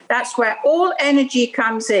That's where all energy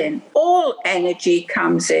comes in. All energy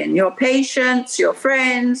comes in. Your patients, your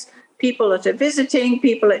friends, people that are visiting,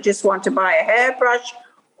 people that just want to buy a hairbrush,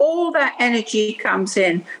 all that energy comes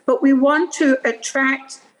in. But we want to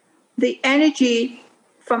attract the energy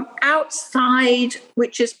from outside,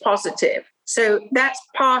 which is positive. So that's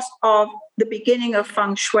part of the beginning of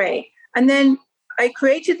feng shui. And then I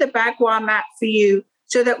created the Bagua map for you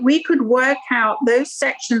so that we could work out those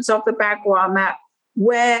sections of the Bagua map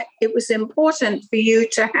where it was important for you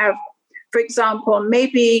to have, for example,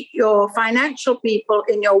 maybe your financial people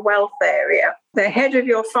in your wealth area, the head of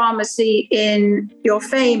your pharmacy in your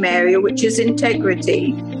fame area, which is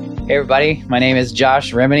integrity. Hey everybody, my name is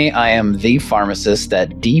Josh Rimini. I am the pharmacist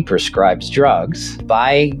that de-prescribes drugs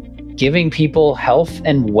by giving people health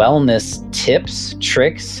and wellness tips,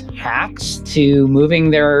 tricks, hacks to moving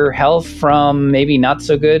their health from maybe not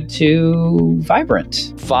so good to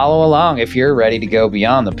vibrant. Follow along if you're ready to go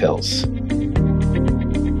beyond the pills.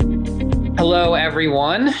 Hello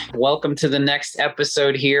everyone. Welcome to the next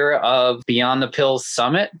episode here of Beyond the Pills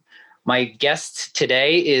Summit. My guest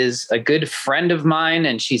today is a good friend of mine,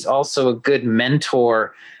 and she's also a good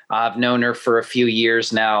mentor. I've known her for a few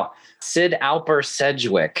years now. Alper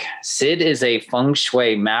Sedgwick. Sid is a feng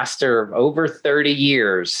shui master of over 30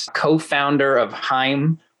 years, co-founder of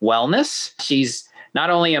Heim Wellness. She's not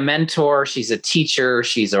only a mentor, she's a teacher,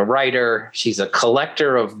 she's a writer, she's a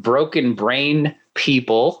collector of broken brain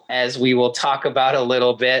people, as we will talk about a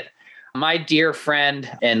little bit. My dear friend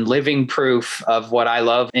and living proof of what I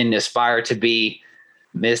love and aspire to be,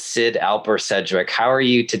 Miss Alper Sedgwick. How are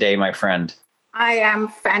you today, my friend? I am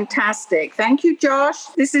fantastic. Thank you, Josh.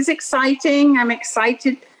 This is exciting. I'm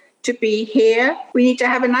excited to be here. We need to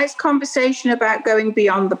have a nice conversation about going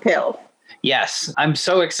beyond the pill. Yes, I'm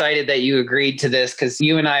so excited that you agreed to this because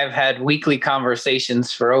you and I have had weekly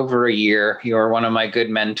conversations for over a year. You are one of my good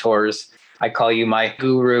mentors. I call you my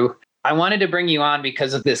guru. I wanted to bring you on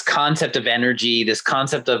because of this concept of energy. This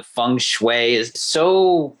concept of feng shui is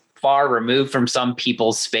so far removed from some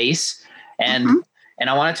people's space. And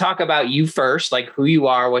I want to talk about you first, like who you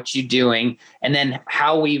are, what you're doing, and then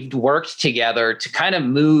how we've worked together to kind of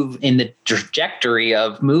move in the trajectory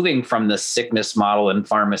of moving from the sickness model in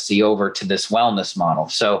pharmacy over to this wellness model.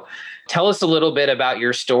 So tell us a little bit about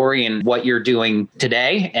your story and what you're doing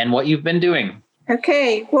today and what you've been doing.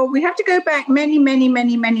 Okay, well, we have to go back many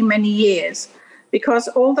years, because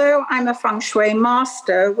although I'm a feng shui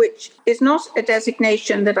master, which is not a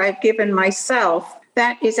designation that I've given myself,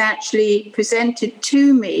 that is actually presented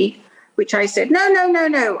to me, which I said,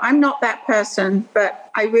 no, I'm not that person, but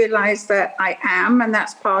I realize that I am, and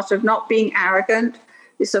that's part of not being arrogant.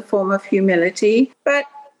 It's a form of humility. But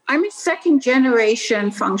I'm a second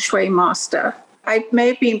generation feng shui master. I may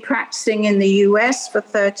have been practicing in the US for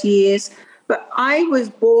 30 years, but I was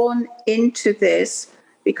born into this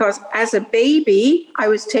because as a baby, I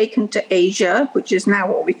was taken to Asia, which is now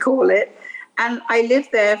what we call it. And I lived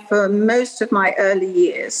there for most of my early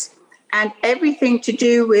years. And everything to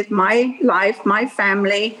do with my life, my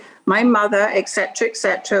family, my mother, et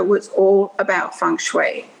cetera, was all about feng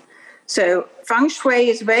shui. So feng shui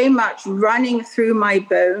is very much running through my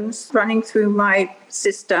bones, running through my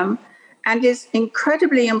system, and is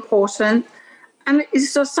incredibly important. And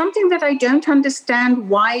it's just something that I don't understand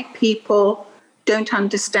why people don't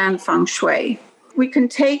understand feng shui. We can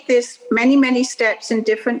take this many steps in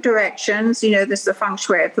different directions. You know, there's the feng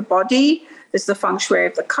shui of the body, there's the feng shui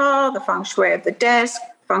of the car, the feng shui of the desk,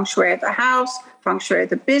 feng shui of the house, feng shui of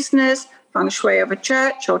the business, feng shui of a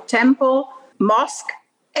church or temple, mosque.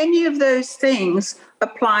 Any of those things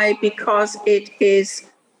apply because it is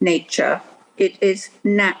nature. It is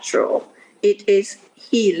natural. It is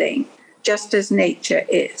healing, just as nature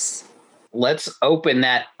is. Let's open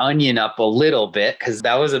that onion up a little bit because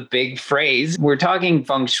that was a big phrase. We're talking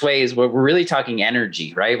feng shui, but we're really talking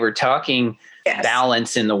energy, right? We're talking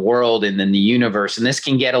balance in the world and in the universe. And this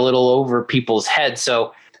can get a little over people's heads.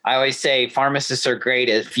 So I always say pharmacists are great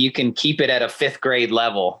if you can keep it at a 5th grade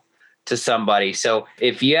level to somebody. So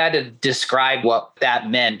if you had to describe what that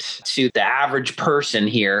meant to the average person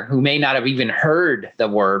here who may not have even heard the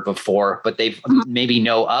word before, but they maybe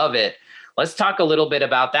know of it, let's talk a little bit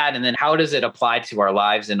about that. And then how does it apply to our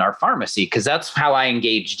lives in our pharmacy? Because that's how I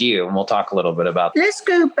engaged you. And we'll talk a little bit about that. Let's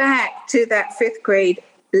go back to that 5th grade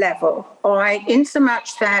level. All right. In so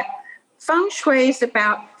much that feng shui is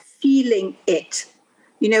about feeling it.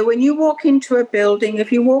 You know, when you walk into a building,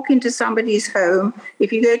 if you walk into somebody's home,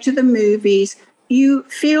 if you go to the movies, you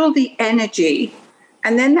feel the energy.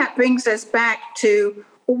 And then that brings us back to,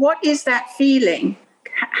 well, what is that feeling?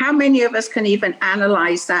 How many of us can even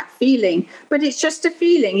analyze that feeling? But it's just a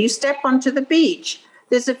feeling. You step onto the beach.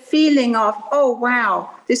 There's a feeling of, oh,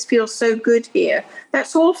 wow, this feels so good here.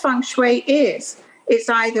 That's all feng shui is. It's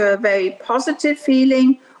either a very positive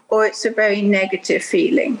feeling or it's a very negative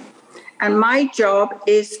feeling. And my job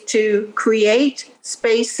is to create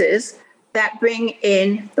spaces that bring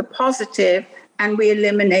in the positive and we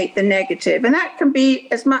eliminate the negative. And that can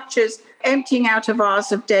be as much as emptying out a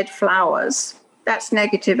vase of dead flowers. That's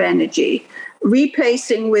negative energy.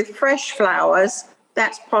 Replacing with fresh flowers,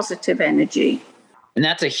 that's positive energy. And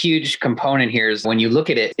that's a huge component here is when you look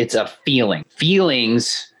at it, it's a feeling.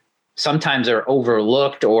 Feelings sometimes are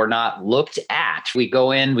overlooked or not looked at. We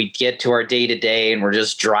go in, we get to our day to day, and we're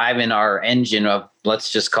just driving our engine of, let's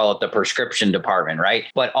just call it the prescription department, right?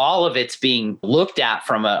 But all of it's being looked at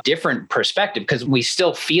from a different perspective because we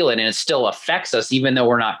still feel it and it still affects us, even though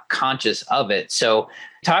we're not conscious of it. So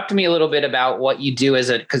talk to me a little bit about what you do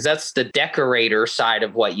because that's the decorator side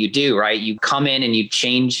of what you do, right? You come in and you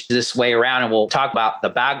change this way around, and we'll talk about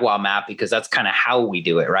the Bagua map because that's kind of how we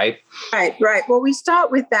do it, right? Right. Well, we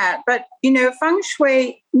start with that. But, feng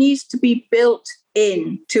shui needs to be built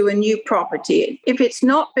into a new property. If it's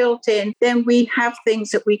not built in, then we have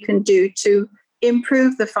things that we can do to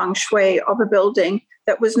improve the feng shui of a building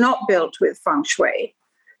that was not built with feng shui.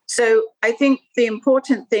 So I think the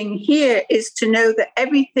important thing here is to know that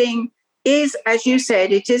everything is, as you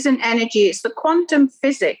said, it is an energy. It's the quantum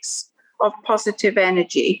physics of positive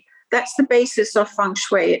energy. That's the basis of feng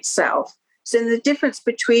shui itself. So the difference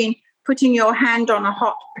between putting your hand on a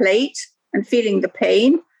hot plate and feeling the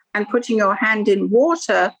pain and putting your hand in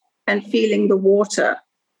water and feeling the water.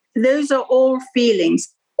 Those are all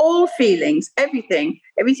feelings, everything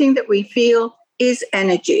that we feel is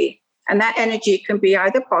energy. And that energy can be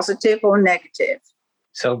either positive or negative.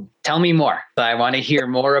 So tell me more. I want to hear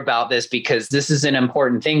more about this because this is an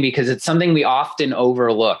important thing because it's something we often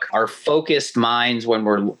overlook. Our focused minds when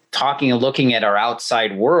we're talking and looking at our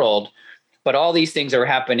outside world, but all these things are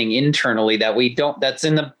happening internally that's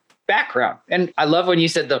in the background. And I love when you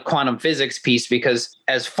said the quantum physics piece because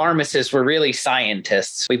as pharmacists, we're really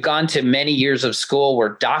scientists. We've gone to many years of school.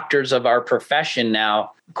 We're doctors of our profession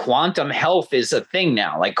now. Quantum health is a thing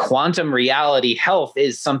now. Like quantum reality health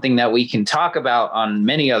is something that we can talk about on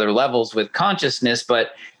many other levels with consciousness.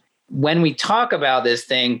 But when we talk about this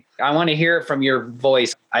thing, I want to hear it from your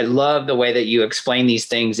voice. I love the way that you explain these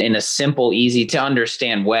things in a simple, easy to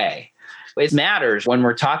understand way. It matters when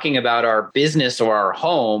we're talking about our business or our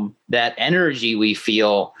home, that energy we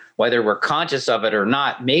feel, whether we're conscious of it or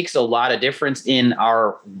not, makes a lot of difference in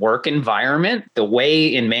our work environment, the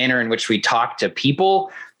way and manner in which we talk to people,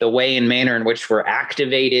 the way and manner in which we're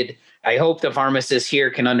activated. I hope the pharmacists here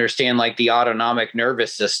can understand like the autonomic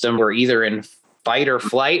nervous system. We're either in fight or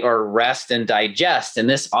flight or rest and digest. And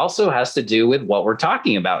this also has to do with what we're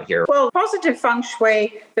talking about here. Well, positive feng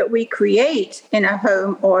shui that we create in a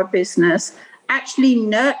home or a business actually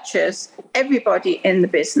nurtures everybody in the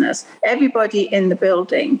business, everybody in the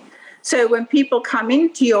building. So when people come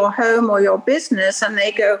into your home or your business and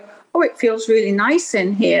they go, oh, it feels really nice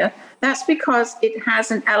in here, that's because it has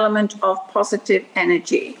an element of positive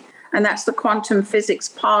energy. And that's the quantum physics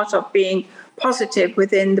part of being positive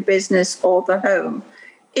within the business or the home.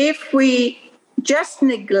 If we just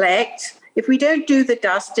neglect, if we don't do the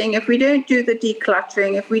dusting, if we don't do the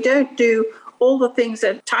decluttering, if we don't do all the things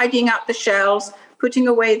that tidying up the shelves, putting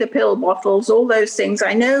away the pill bottles, all those things,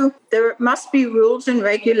 I know there must be rules and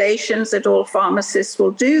regulations that all pharmacists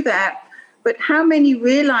will do that, but how many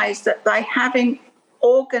realize that by having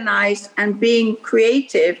organized and being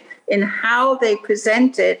creative in how they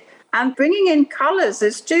present it and bringing in colors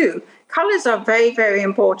as too. Colors are very, very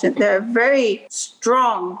important. They're a very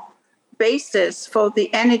strong basis for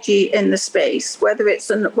the energy in the space, whether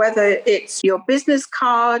it's your business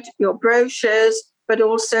card, your brochures, but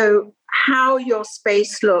also how your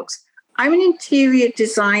space looks. I'm an interior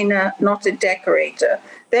designer, not a decorator.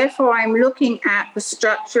 Therefore, I'm looking at the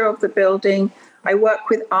structure of the building. I work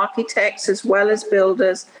with architects as well as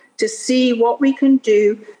builders to see what we can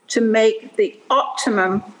do to make the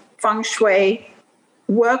optimum feng shui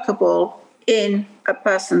workable in a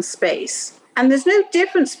person's space. And there's no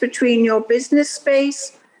difference between your business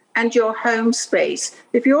space and your home space.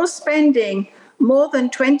 If you're spending more than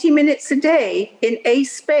 20 minutes a day in a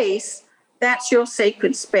space, that's your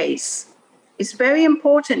sacred space. It's very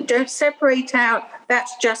important. Don't separate out,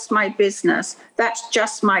 that's just my business, that's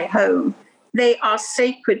just my home. They are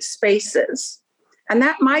sacred spaces. And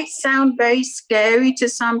that might sound very scary to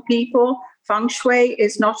some people. Feng Shui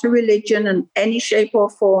is not a religion in any shape or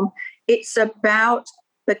form. It's about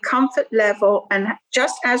the comfort level. And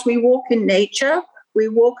just as we walk in nature, we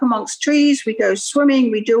walk amongst trees, we go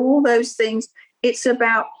swimming, we do all those things. It's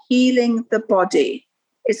about healing the body.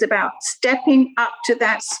 is about stepping up to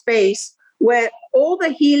that space where all the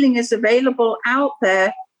healing is available out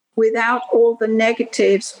there without all the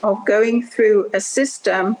negatives of going through a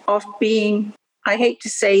system of being, I hate to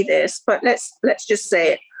say this, but let's just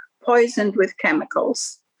say it, poisoned with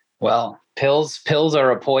chemicals. Well, pills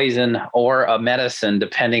are a poison or a medicine,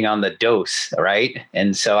 depending on the dose, right?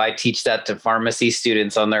 And so I teach that to pharmacy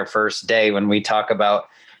students on their first day when we talk about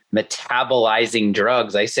metabolizing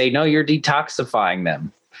drugs. I say, no, you're detoxifying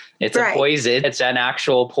them. It's a poison. It's an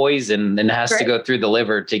actual poison and has to go through the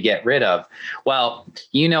liver to get rid of. Well,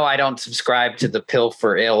 I don't subscribe to the pill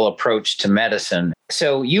for ill approach to medicine.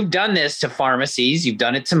 So you've done this to pharmacies. You've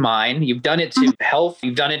done it to mine. You've done it to health.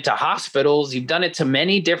 You've done it to hospitals. You've done it to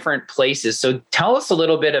many different places. So tell us a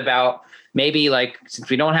little bit about maybe, like,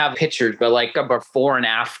 since we don't have pictures, but like a before and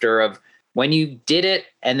after of when you did it,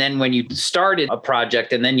 and then when you started a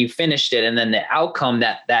project, and then you finished it, and then the outcome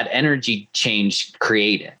that energy change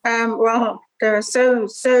created. Well, there are so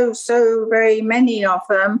very many of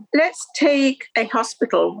them. Let's take a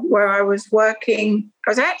hospital where I was working.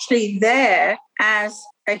 I was actually there as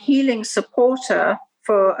a healing supporter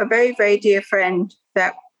for a very, very dear friend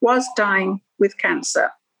that was dying with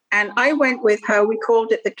cancer. And I went with her. We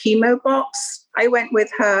called it the chemo box. I went with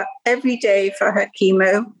her every day for her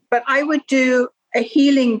chemo, but I would do a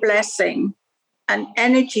healing blessing, an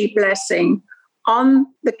energy blessing on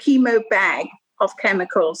the chemo bag of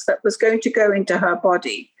chemicals that was going to go into her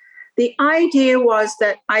body. The idea was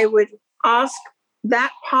that I would ask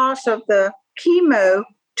that part of the chemo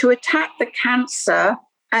to attack the cancer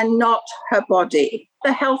and not her body,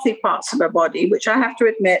 the healthy parts of her body, which I have to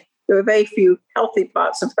admit, there were very few healthy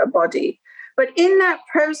parts of her body. But in that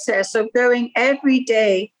process of going every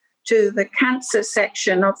day to the cancer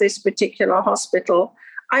section of this particular hospital,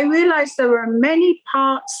 I realized there were many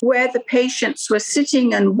parts where the patients were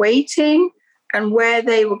sitting and waiting, and where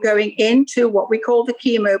they were going into what we call the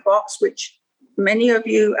chemo box, which many of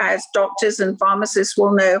you as doctors and pharmacists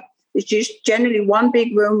will know is just generally one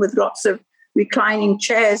big room with lots of reclining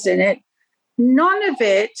chairs in it. None of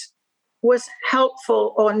it was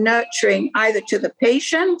helpful or nurturing either to the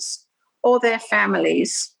patients or their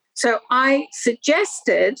families. So I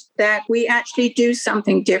suggested that we actually do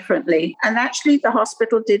something differently. And actually the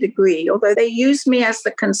hospital did agree. Although they used me as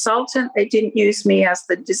the consultant, they didn't use me as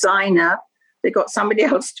the designer. They got somebody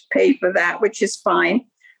else to pay for that, which is fine.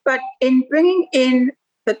 But in bringing in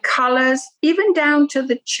the colors, even down to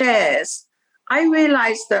the chairs, I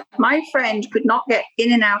realized that my friend could not get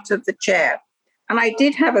in and out of the chair. And I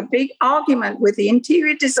did have a big argument with the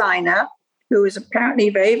interior designer, who was apparently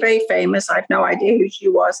very, very famous. I have no idea who she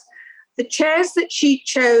was. The chairs that she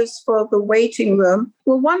chose for the waiting room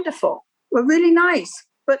were wonderful, were really nice,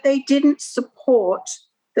 but they didn't support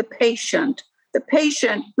the patient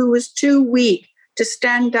who was too weak to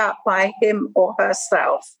stand up by him or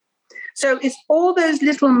herself. So it's all those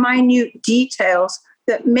little minute details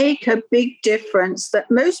that make a big difference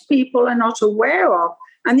that most people are not aware of.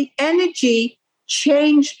 And the energy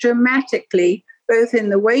changed dramatically, both in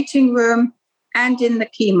the waiting room and in the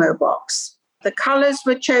chemo box. The colors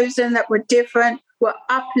were chosen that were different, were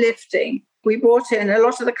uplifting. We brought in, a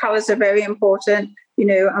lot of the colors are very important.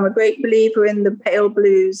 I'm a great believer in the pale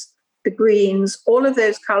blues, the greens, all of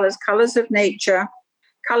those colors of nature,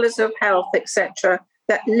 colors of health, etc.,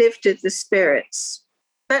 that lifted the spirits.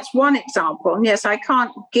 That's one example. And yes, I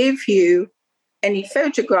can't give you any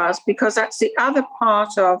photographs because that's the other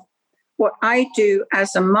part of what I do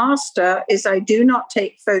as a master is I do not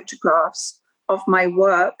take photographs of my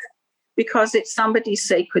work because it's somebody's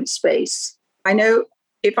sacred space. I know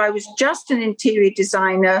if I was just an interior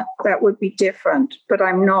designer, that would be different, but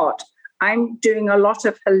I'm not. I'm doing a lot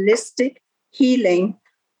of holistic healing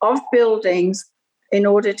of buildings in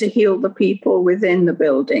order to heal the people within the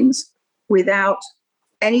buildings without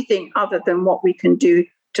anything other than what we can do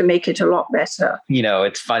to make it a lot better.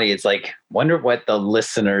 It's funny. It's like, wonder what the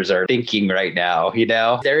listeners are thinking right now.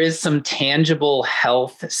 There is some tangible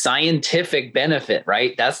health, scientific benefit,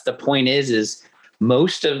 right? That's the point is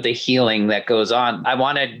most of the healing that goes on. I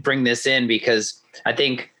want to bring this in because I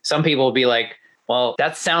think some people will be like, well,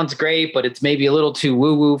 that sounds great, but it's maybe a little too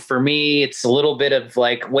woo-woo for me. It's a little bit of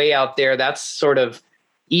like way out there. That's sort of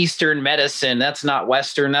Eastern medicine. That's not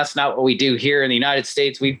Western. That's not what we do here in the United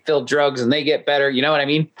States. We fill drugs and they get better. You know what I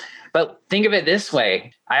mean? But think of it this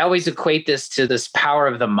way. I always equate this to this power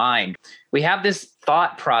of the mind. We have this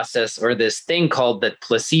thought process or this thing called the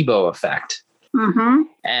placebo effect. Mm-hmm.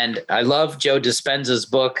 And I love Joe Dispenza's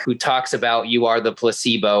book, who talks about you are the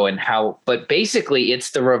placebo and how, but basically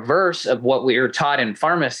it's the reverse of what we were taught in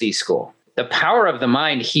pharmacy school. the power of the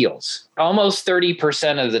mind heals almost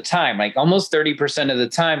 30% of the time, like almost 30% of the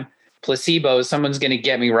time. Placebo, someone's going to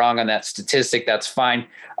get me wrong on that statistic. That's fine.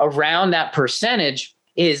 Around that percentage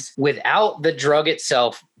is without the drug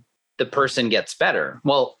itself, the person gets better.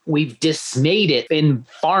 Well, we've dismayed it in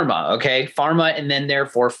pharma, okay? Pharma and then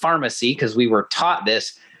therefore pharmacy, because we were taught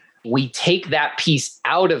this. We take that piece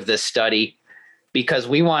out of the study because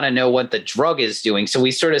we want to know what the drug is doing. So we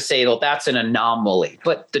sort of say, well, that's an anomaly.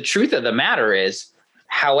 But the truth of the matter is,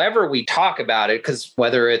 however we talk about it, because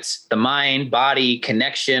whether it's the mind body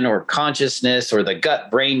connection or consciousness or the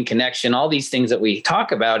gut brain connection, all these things that we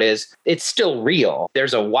talk about, is it's still real.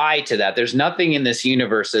 There's a why to that. There's nothing in this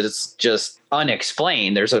universe that's just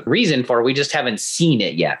unexplained. There's a reason for it. We just haven't seen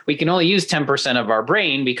it yet. We can only use 10% of our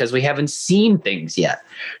brain because we haven't seen things yet.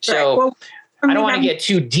 So right. Well, I don't want to get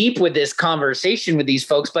too deep with this conversation with these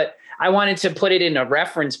folks, but I wanted to put it in a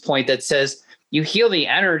reference point that says, you heal the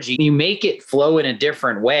energy, you make it flow in a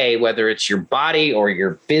different way, whether it's your body or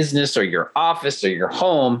your business or your office or your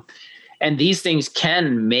home. And these things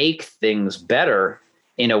can make things better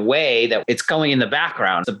in a way that it's going in the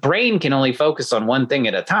background. The brain can only focus on one thing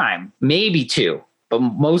at a time, maybe two, but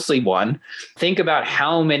mostly one. Think about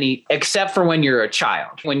how many, except for when you're a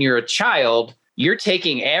child. When you're a child, you're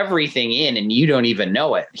taking everything in and you don't even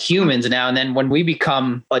know it. Humans now, and then when we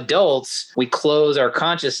become adults, we close our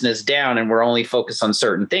consciousness down and we're only focused on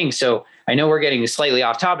certain things. So I know we're getting slightly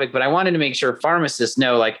off topic, but I wanted to make sure pharmacists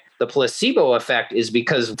know, like, the placebo effect is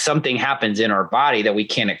because something happens in our body that we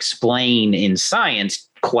can't explain in science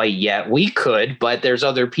quite yet. We could, but there's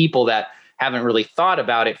other people that haven't really thought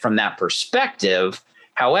about it from that perspective.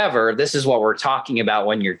 However, this is what we're talking about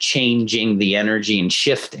when you're changing the energy and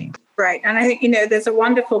shifting. Right. And I think, there's a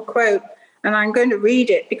wonderful quote, and I'm going to read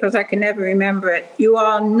it because I can never remember it. You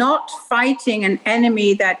are not fighting an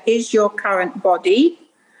enemy that is your current body.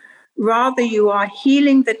 Rather, you are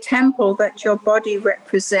healing the temple that your body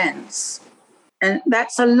represents. And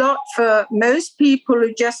that's a lot for most people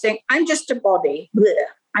who just think, I'm just a body. Blech.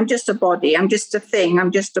 I'm just a body. I'm just a thing.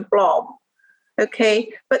 I'm just a blob.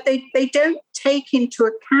 Okay. But they don't take into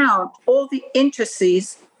account all the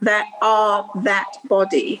intricacies that are that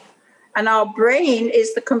body. And our brain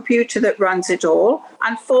is the computer that runs it all.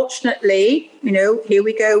 Unfortunately, here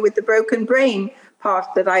we go with the broken brain part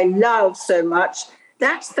that I love so much.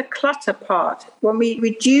 That's the clutter part. When we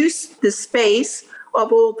reduce the space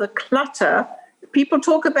of all the clutter, people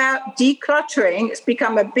talk about decluttering. It's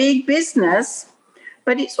become a big business,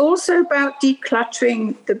 but it's also about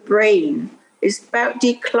decluttering the brain. It's about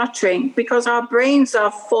decluttering because our brains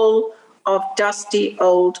are full of dusty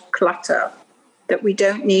old clutter that we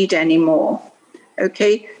don't need anymore.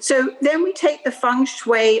 Okay, so then we take the feng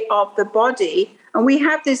shui of the body and we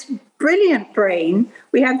have this brilliant brain,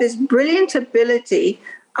 we have this brilliant ability,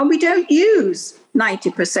 and we don't use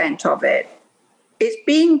 90% of it. It's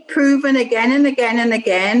being proven again and again and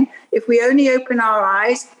again. If we only open our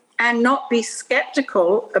eyes and not be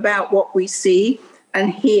skeptical about what we see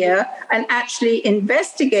and hear and actually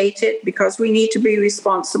investigate it, because we need to be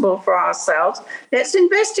responsible for ourselves. Let's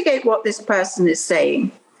investigate what this person is saying.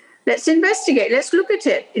 Let's investigate. Let's look at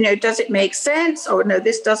it. Does it make sense? Or no,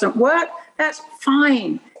 this doesn't work. That's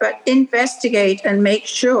fine. But investigate and make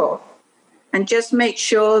sure. And just make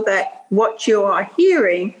sure that what you are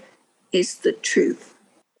hearing is the truth.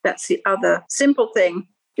 That's the other simple thing.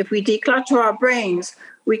 If we declutter our brains,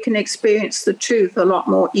 we can experience the truth a lot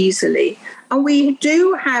more easily. And we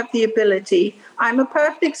do have the ability, I'm a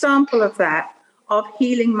perfect example of that, of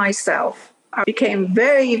healing myself. I became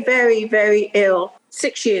very, very, very ill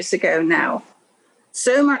 6 years ago now.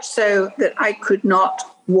 So much so that I could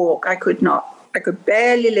not walk. I could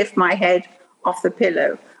barely lift my head off the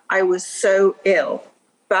pillow. I was so ill.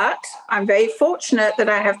 But I'm very fortunate that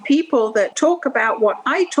I have people that talk about what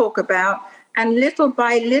I talk about, and little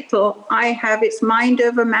by little, I have it's mind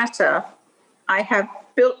over matter. I have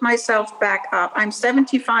built myself back up. I'm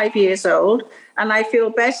 75 years old, and I feel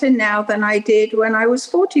better now than I did when I was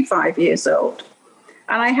 45 years old.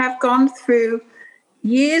 And I have gone through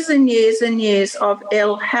years and years and years of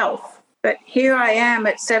ill health. But here I am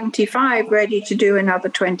at 75, ready to do another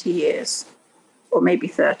 20 years, or maybe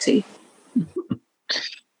 30.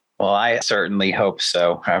 Well, I certainly hope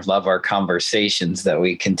so. I love our conversations that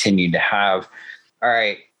we continue to have. All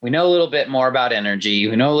right. We know a little bit more about energy.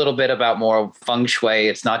 We know a little bit about more feng shui.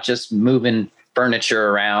 It's not just moving furniture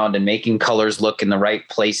around and making colors look in the right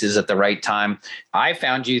places at the right time. I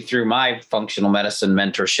found you through my functional medicine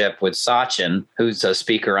mentorship with Sachin, who's a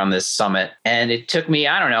speaker on this summit. And it took me,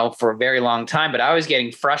 I don't know, for a very long time, but I was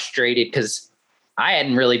getting frustrated because I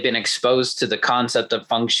hadn't really been exposed to the concept of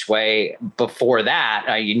feng shui before that.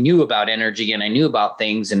 I knew about energy and I knew about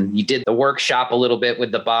things, and you did the workshop a little bit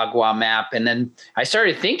with the Bagua map. And then I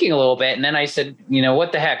started thinking a little bit, and then I said,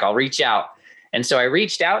 what the heck, I'll reach out. And so I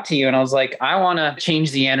reached out to you and I was like, I want to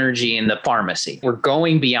change the energy in the pharmacy. We're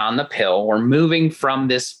going beyond the pill. We're moving from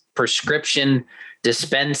this prescription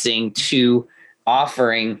dispensing to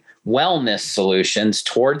offering wellness solutions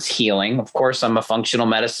towards healing. Of course, I'm a functional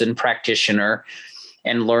medicine practitioner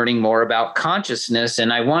and learning more about consciousness.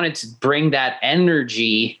 And I wanted to bring that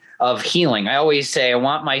energy of healing. I always say I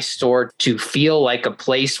want my store to feel like a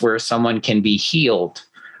place where someone can be healed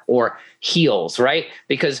or heals, right?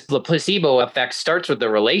 Because the placebo effect starts with the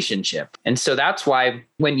relationship. And so that's why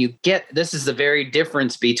when you this is the very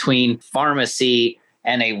difference between pharmacy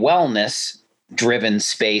and a wellness driven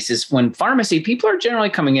space is when pharmacy, people are generally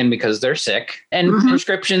coming in because they're sick and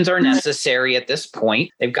prescriptions are necessary at this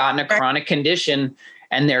point. They've gotten a chronic condition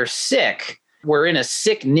and they're sick. We're in a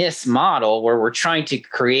sickness model where we're trying to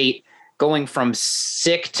create going from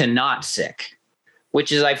sick to not sick,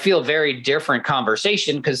 which is, I feel, very different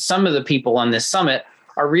conversation because some of the people on this summit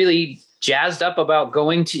are really jazzed up about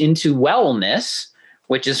going into wellness,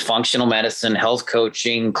 which is functional medicine, health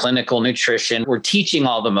coaching, clinical nutrition. We're teaching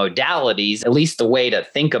all the modalities, at least the way to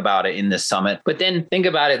think about it in this summit. But then think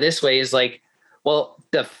about it this way is like, well,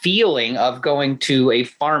 the feeling of going to a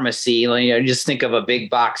pharmacy, just think of a big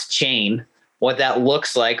box chain, what that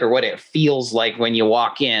looks like or what it feels like when you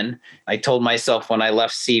walk in. I told myself when I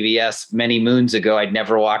left CVS many moons ago, I'd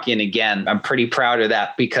never walk in again. I'm pretty proud of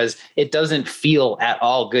that because it doesn't feel at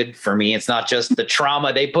all good for me. It's not just the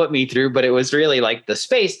trauma they put me through, but it was really like the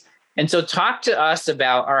space. And so talk to us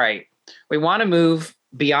about, all right, we want to move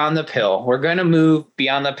beyond the pill. We're going to move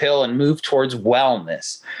beyond the pill and move towards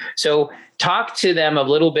wellness. So talk to them a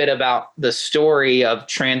little bit about the story of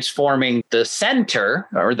transforming the center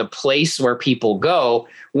or the place where people go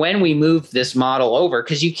when we move this model over,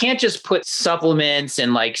 because you can't just put supplements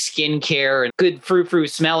and like skincare and good fruit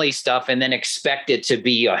smelly stuff and then expect it to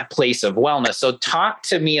be a place of wellness. So talk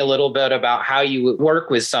to me a little bit about how you would work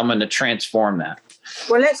with someone to transform that.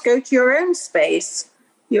 Well, let's go to your own space,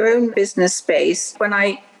 your own business space. When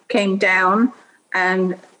I came down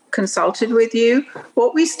and consulted with you,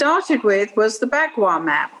 what we started with was the Bagua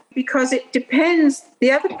map, because it depends.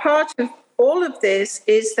 The other part of all of this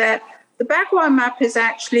is that the Bagua map is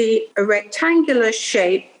actually a rectangular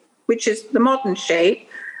shape, which is the modern shape.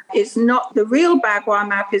 It's not the real Bagua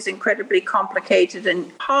map is incredibly complicated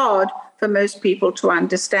and hard for most people to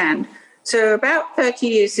understand. So about 30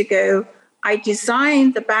 years ago, I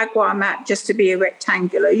designed the Bagua map just to be a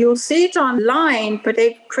rectangular. You'll see it online, but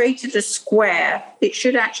they've created a square. It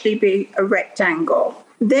should actually be a rectangle.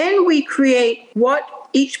 Then we create what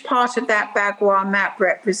each part of that Bagua map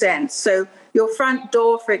represents. So your front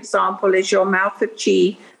door, for example, is your mouth of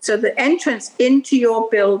chi. So the entrance into your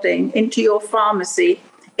building, into your pharmacy,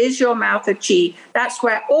 is your mouth of chi. That's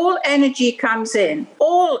where all energy comes in.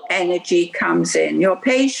 All energy comes in. Your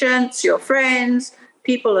patients, your friends,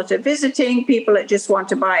 people that are visiting, people that just want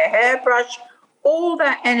to buy a hairbrush, all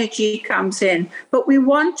that energy comes in. But we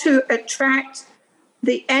want to attract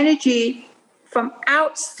the energy from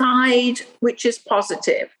outside, which is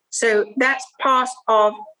positive. So that's part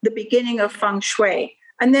of the beginning of feng shui.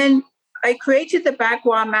 And then I created the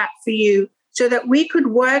Bagua map for you so that we could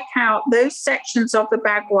work out those sections of the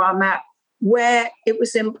Bagua map where it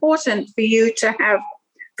was important for you to have,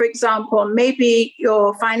 for example, maybe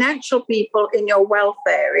your financial people in your wealth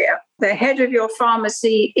area, the head of your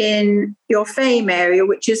pharmacy in your fame area,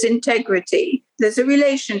 which is integrity. There's a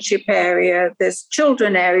relationship area, there's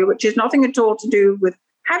children area, which is nothing at all to do with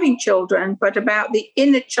having children, but about the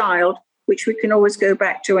inner child, which we can always go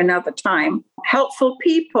back to another time. Helpful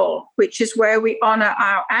people, which is where we honor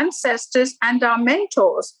our ancestors and our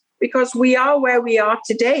mentors, because we are where we are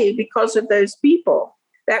today because of those people.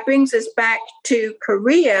 That brings us back to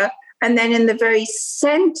career. And then in the very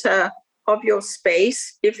center of your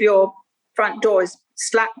space, if your front door is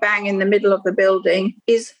slap bang in the middle of the building,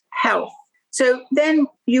 is health. So then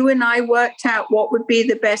you and I worked out what would be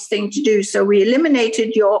the best thing to do. So we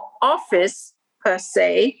eliminated your office per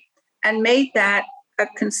se and made that a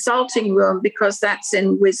consulting room because that's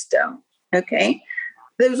in wisdom. Okay.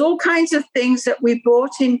 There's all kinds of things that we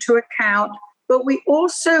brought into account, but we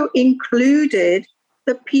also included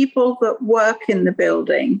the people that work in the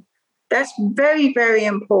building. That's very, very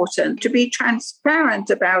important. To be transparent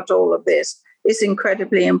about all of this is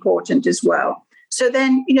incredibly important as well. So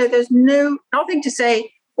then, there's nothing to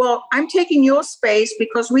say, well, I'm taking your space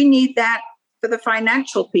because we need that for the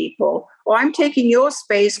financial people, or I'm taking your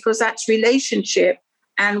space because that's relationship,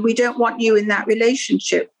 and we don't want you in that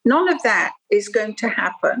relationship. None of that is going to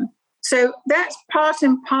happen. So that's part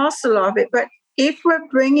and parcel of it. But if we're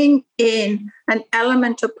bringing in an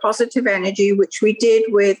element of positive energy, which we did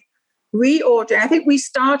with reordering, I think we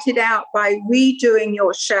started out by redoing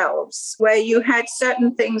your shelves where you had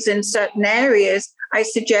certain things in certain areas. I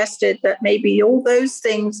suggested that maybe all those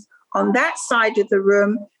things on that side of the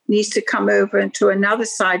room needs to come over into another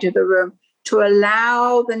side of the room to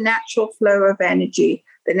allow the natural flow of energy.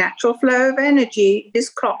 The natural flow of energy is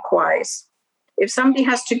clockwise. If somebody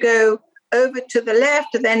has to go over to the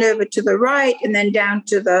left and then over to the right and then down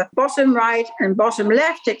to the bottom right and bottom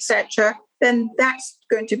left, etc., then that's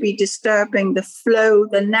going to be disturbing the flow,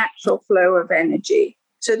 the natural flow of energy.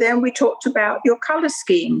 So then we talked about your color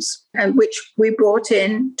schemes, and which we brought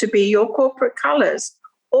in to be your corporate colors.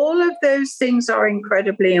 All of those things are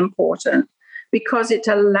incredibly important because it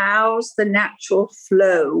allows the natural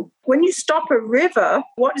flow. When you stop a river,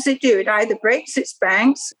 what does it do? It either breaks its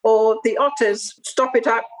banks or the otters stop it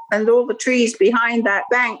up and all the trees behind that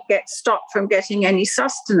bank get stopped from getting any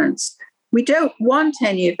sustenance. We don't want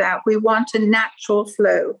any of that. We want a natural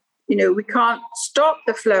flow. We can't stop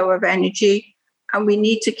the flow of energy, and we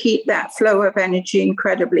need to keep that flow of energy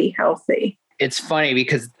incredibly healthy. It's funny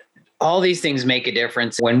because all these things make a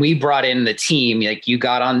difference. When we brought in the team, like you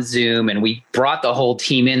got on Zoom and we brought the whole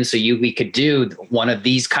team in so we could do one of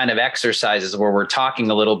these kind of exercises where we're talking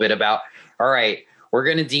a little bit about, all right, we're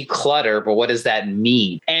going to declutter, but what does that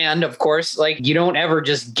mean? And of course, like you don't ever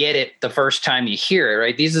just get it the first time you hear it,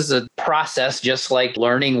 right? This is a process just like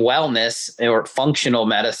learning wellness or functional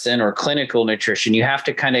medicine or clinical nutrition. You have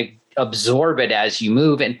to kind of absorb it as you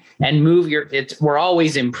move and move we're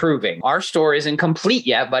always improving. Our store isn't complete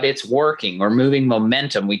yet, but it's working. We're moving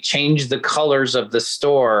momentum. We changed the colors of the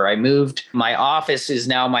store. My office is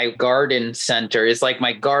now my garden center. It's like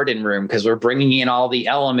my garden room because we're bringing in all the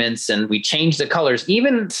elements and we changed the colors,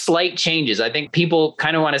 even slight changes. I think people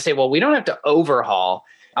kind of want to say, well, we don't have to overhaul.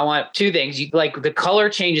 I want two things. Like the color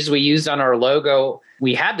changes we used on our logo,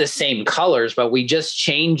 we had the same colors, but we just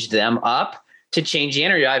changed them up to change the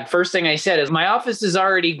energy. First thing I said is, my office is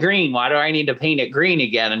already green. Why do I need to paint it green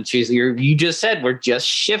again? And you just said, we're just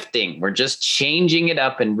shifting. We're just changing it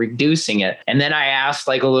up and reducing it. And then I asked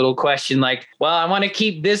like a little question like, well, I want to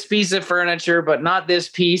keep this piece of furniture, but not this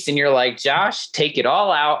piece. And you're like, Josh, take it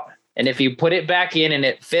all out. And if you put it back in and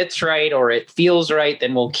it fits right or it feels right,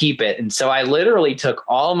 then we'll keep it. And so I literally took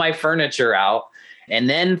all my furniture out, and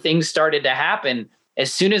then things started to happen.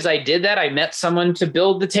 As soon as I did that, I met someone to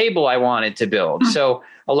build the table I wanted to build. So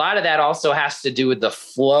a lot of that also has to do with the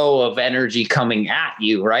flow of energy coming at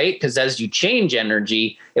you, right? Because as you change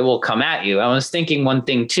energy, it will come at you. I was thinking one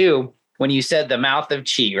thing too, when you said the mouth of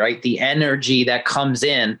chi, right? The energy that comes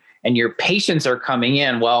in and your patients are coming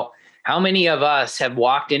in. Well, how many of us have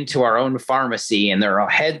walked into our own pharmacy and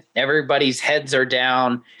everybody's heads are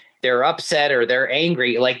down, they're upset or they're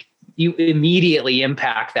angry? Like, you immediately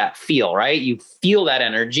impact that feel, right? You feel that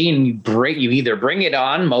energy and you either bring it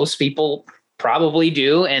on, most people probably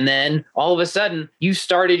do, and then all of a sudden you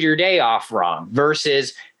started your day off wrong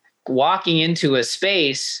versus walking into a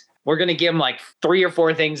space. We're going to give them like 3 or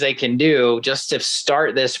 4 things they can do just to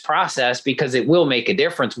start this process because it will make a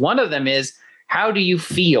difference. One of them is, how do you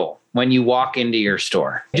feel when you walk into your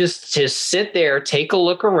store? Just to sit there, take a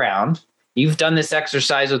look around. You've done this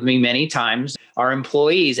exercise with me many times. Our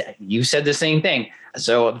employees, you said the same thing.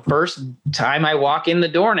 So the first time I walk in the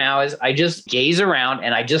door now is I just gaze around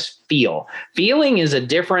and I just feel. Feeling is a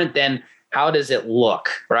different than how does it look,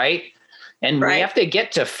 right? And we have to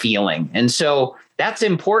get to feeling. And so that's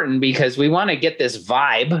important because we want to get this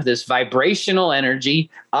vibe, this vibrational energy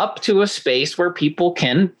up to a space where people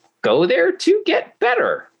can go there to get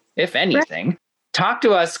better, if anything. Right. Talk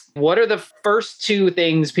to us. What are the first 2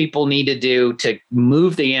 things people need to do to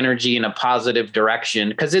move the energy in a positive direction?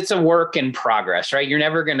 Because it's a work in progress, right? You're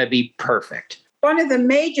never going to be perfect. One of the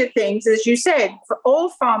major things, as you said, for all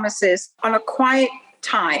pharmacists on a quiet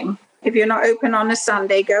time, if you're not open on a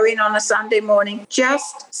Sunday, go in on a Sunday morning,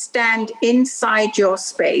 just stand inside your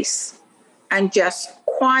space and just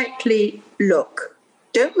quietly look.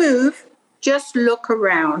 Don't move, just look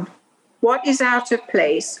around. What is out of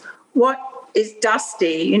place? What is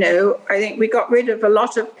dusty? I think we got rid of a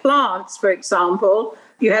lot of plants, for example.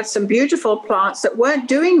 You had some beautiful plants that weren't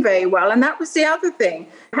doing very well. And that was the other thing.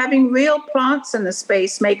 Having real plants in the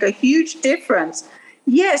space make a huge difference.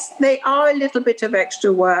 Yes, they are a little bit of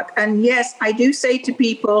extra work. And yes, I do say to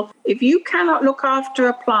people, if you cannot look after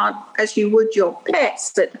a plant as you would your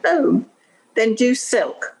pets at home, then do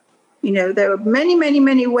silk. There are many, many,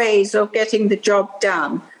 many ways of getting the job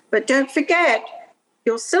done. But don't forget,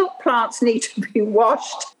 Your silk plants need to be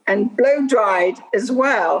washed and blow dried as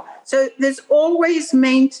well. So there's always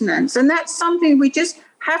maintenance. And that's something we just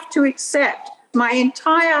have to accept. My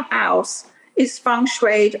entire house is feng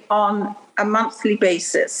shuied on a monthly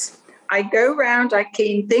basis. I go around, I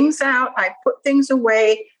clean things out, I put things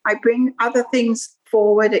away, I bring other things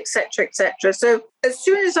forward, etc., etc. So as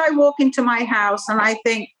soon as I walk into my house and I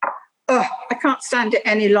think, oh, I can't stand it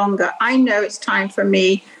any longer, I know it's time for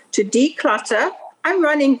me to declutter. I'm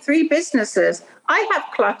running 3 businesses. I have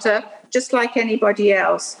clutter just like anybody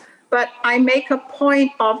else, but I make a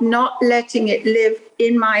point of not letting it live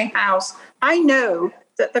in my house. I know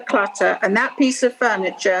that the clutter and that piece of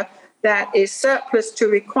furniture that is surplus to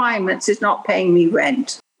requirements is not paying me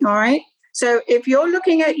rent. All right. So if you're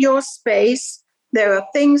looking at your space, there are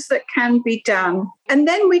things that can be done. And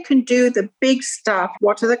then we can do the big stuff.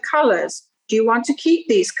 What are the colors? Do you want to keep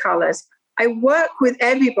these colors? I work with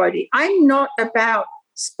everybody. I'm not about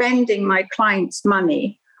spending my clients'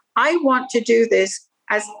 money. I want to do this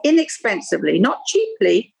as inexpensively, not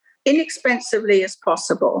cheaply, inexpensively as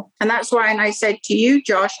possible. And that's why, and I said to you,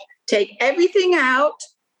 Josh, take everything out,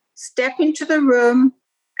 step into the room,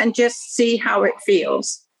 and just see how it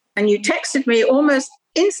feels. And you texted me almost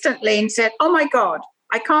instantly and said, oh my God,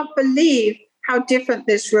 I can't believe how different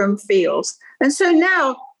this room feels. And so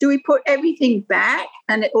now, do we put everything back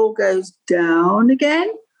and it all goes down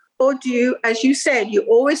again? Or do you, as you said, you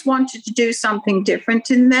always wanted to do something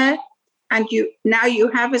different in there, and now you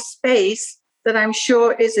have a space that I'm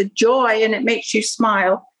sure is a joy and it makes you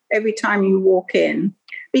smile every time you walk in,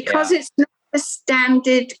 because it's not a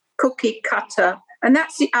standard cookie cutter. And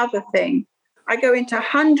that's the other thing. I go into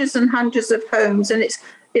hundreds and hundreds of homes, and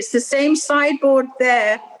it's the same sideboard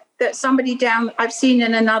there that somebody down I've seen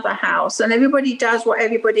in another house, and everybody does what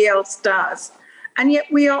everybody else does. And yet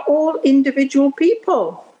we are all individual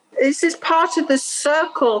people. This is part of the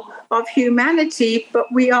circle of humanity, but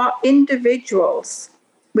we are individuals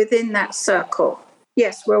within that circle.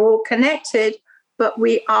 Yes, we're all connected, but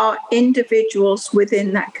we are individuals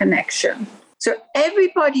within that connection. So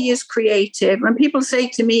everybody is creative. When people say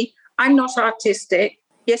to me, I'm not artistic,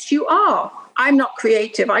 yes, you are. I'm not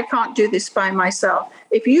creative. I can't do this by myself.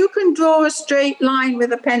 If you can draw a straight line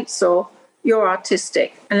with a pencil, you're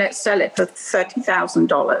artistic, and let's sell it for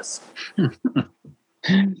 $30,000.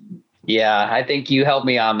 Yeah, I think you help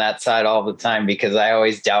me on that side all the time, because I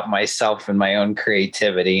always doubt myself and my own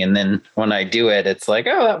creativity. And then when I do it, it's like,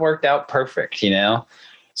 oh, that worked out perfect, you know?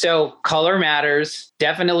 So color matters.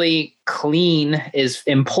 Definitely clean is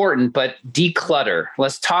important, but declutter.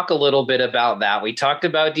 Let's talk a little bit about that. We talked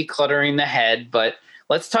about decluttering the head, but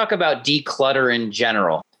let's talk about declutter in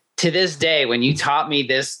general. To this day, when you taught me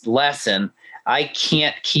this lesson, I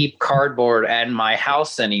can't keep cardboard in my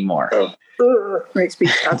house anymore. Makes me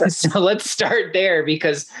shudder. So let's start there,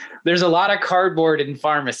 because there's a lot of cardboard in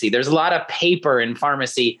pharmacy. There's a lot of paper in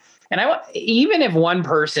pharmacy. And even if one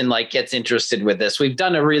person gets interested with this, we've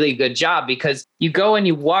done a really good job, because you go and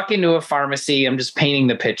you walk into a pharmacy. I'm just painting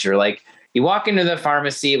the picture. You walk into the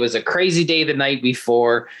pharmacy. It was a crazy day the night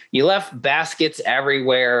before. You left baskets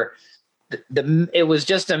everywhere. It was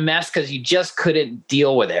just a mess because you just couldn't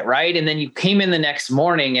deal with it, right? And then you came in the next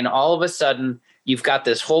morning, and all of a sudden you've got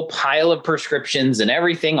this whole pile of prescriptions and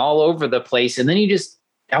everything all over the place. And then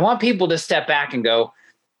I want people to step back and go,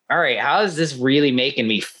 all right, how is this really making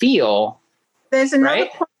me feel? There's another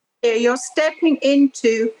point here. You're stepping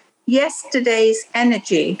into yesterday's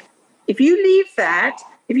energy. If you leave that,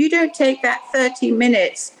 if you don't take that 30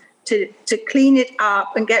 minutes to clean it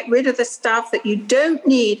up and get rid of the stuff that you don't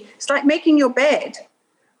need, it's like making your bed.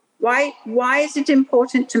 Why is it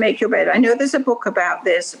important to make your bed? I know there's a book about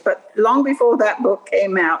this, but long before that book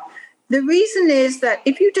came out, the reason is that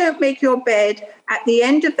if you don't make your bed, at the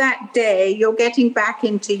end of that day, you're getting back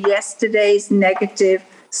into yesterday's negative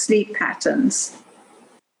sleep patterns,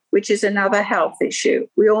 which is another health issue.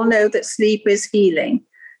 We all know that sleep is healing.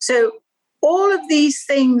 So all of these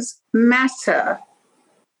things matter.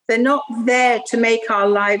 They're not there to make our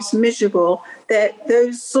lives miserable.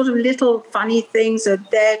 Those sort of little funny things are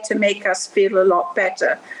there to make us feel a lot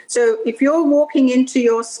better. So if you're walking into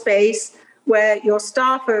your space where your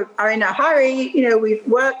staff are in a hurry, we've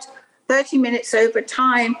worked 30 minutes over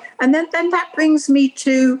time, and then that brings me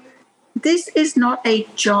to, this is not a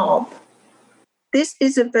job. This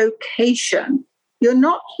is a vocation. You're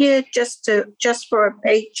not here just for a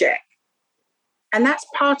paycheck. And that's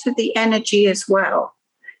part of the energy as well.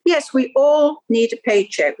 Yes, we all need a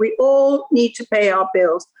paycheck. We all need to pay our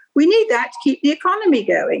bills. We need that to keep the economy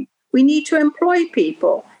going. We need to employ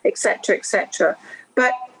people, et cetera, et cetera.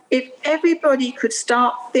 But if everybody could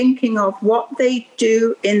start thinking of what they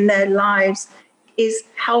do in their lives is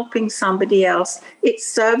helping somebody else. It's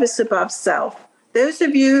service above self. Those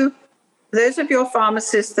of your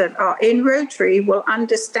pharmacists that are in Rotary will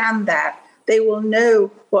understand that. They will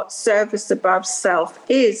know what service above self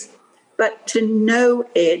is. But to know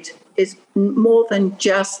it is more than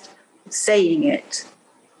just saying it.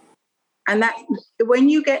 And that when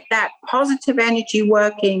you get that positive energy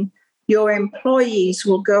working, your employees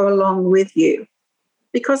will go along with you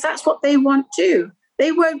because that's what they want to.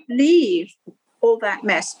 They won't leave all that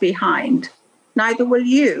mess behind. Neither will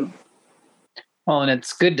you. Well, and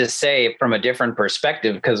it's good to say from a different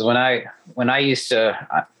perspective, because when I used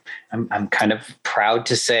to, I'm kind of proud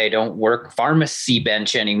to say I don't work pharmacy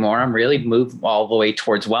bench anymore. I'm really moved all the way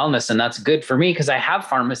towards wellness. And that's good for me because I have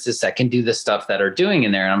pharmacists that can do the stuff that are doing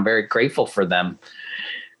in there. And I'm very grateful for them.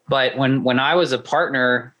 But when I was a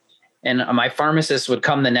partner and my pharmacist would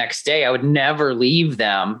come the next day, I would never leave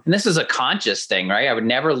them. And this is a conscious thing, right? I would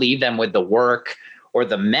never leave them with the work or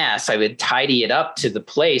the mess. I would tidy it up to the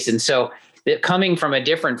place. And so coming from a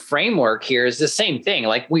different framework here is the same thing.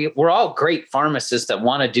 Like we're all great pharmacists that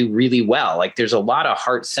want to do really well. Like there's a lot of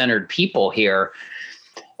heart-centered people here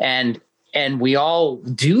and we all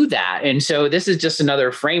do that. And so this is just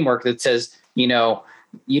another framework that says, you don't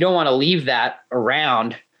want to leave that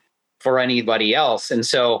around for anybody else. And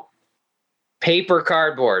so paper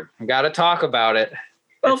cardboard, I got to talk about it.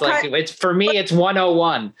 Well, it's for me, it's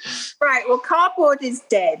 101. Right. Well, cardboard is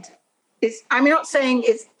dead. I'm not saying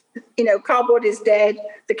it's, cardboard is dead.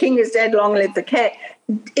 The king is dead. Long live the king.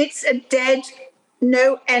 It's a dead,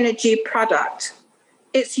 no energy product.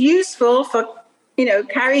 It's useful for,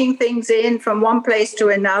 carrying things in from one place to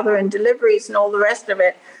another and deliveries and all the rest of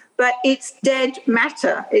it. But it's dead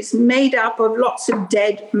matter. It's made up of lots of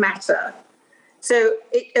dead matter. So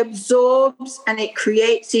it absorbs and it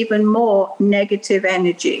creates even more negative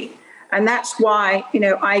energy. And that's why,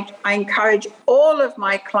 I encourage all of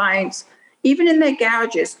my clients, even in their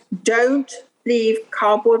garages, don't leave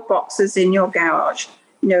cardboard boxes in your garage.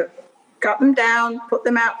 Cut them down, put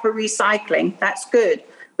them out for recycling. That's good.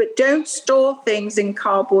 But don't store things in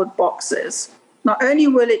cardboard boxes. Not only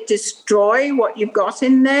will it destroy what you've got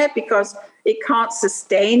in there because it can't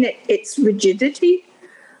sustain its rigidity,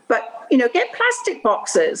 but, get plastic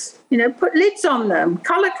boxes, put lids on them,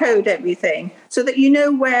 color code everything so that you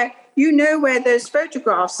know where those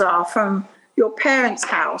photographs are from your parents'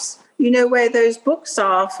 house. You know where those books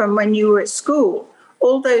are from when you were at school.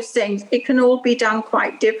 All those things, it can all be done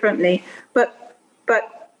quite differently. But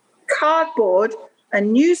cardboard, a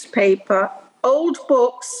newspaper, old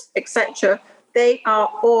books, etc., they are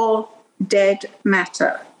all dead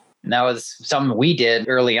matter. And that was something we did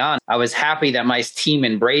early on. I was happy that my team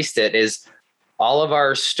embraced it. Is all of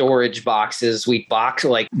our storage boxes, we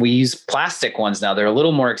use plastic ones now. They're a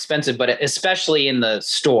little more expensive, but especially in the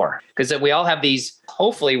store, because we all have these.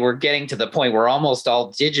 Hopefully we're getting to the point where we're almost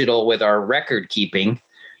all digital with our record keeping.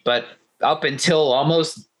 But up until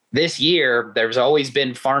almost this year, there's always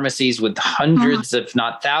been pharmacies with hundreds, if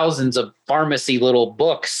not thousands of pharmacy little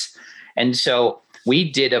books. And so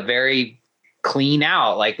we did a very clean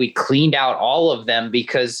out, like we cleaned out all of them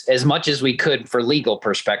because as much as we could for legal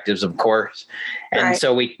perspectives, of course. And right.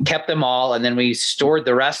 So we kept them all and then we stored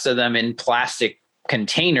the rest of them in plastic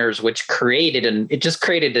containers, which created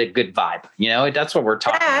a good vibe. That's what we're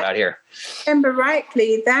talking about here. Remember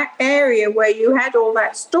rightly, that area where you had all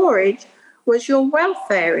that storage was your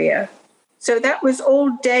wealth area. So that was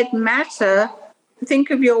all dead matter.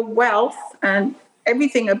 Think of your wealth and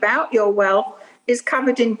everything about your wealth is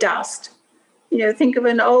covered in dust. Think of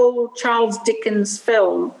an old Charles Dickens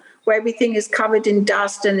film where everything is covered in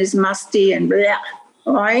dust and is musty and blah,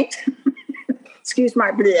 right? Excuse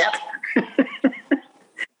my blah.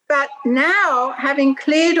 But now, having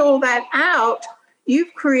cleared all that out,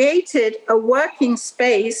 you've created a working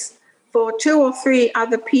space for 2 or 3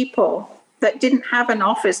 other people that didn't have an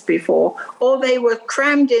office before, or they were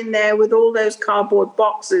crammed in there with all those cardboard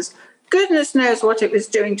boxes. Goodness knows what it was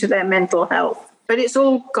doing to their mental health, but it's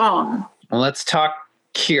all gone. Well, let's talk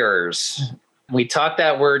cures. We talk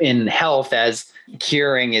that word in health as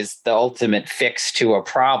curing is the ultimate fix to a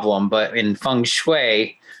problem, but in feng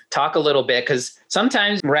shui, talk a little bit, because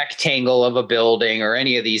sometimes rectangle of a building or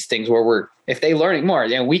any of these things where if they learn more,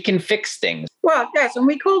 we can fix things. Well, yes, and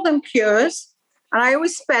we call them cures. And I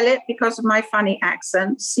always spell it because of my funny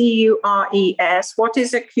accent, CURES. What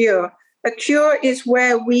is a cure? A cure is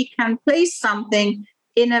where we can place something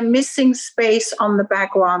in a missing space on the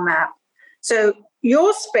Bagua map. So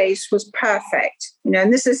your space was perfect,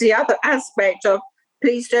 and this is the other aspect of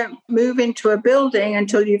please don't move into a building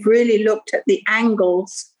until you've really looked at the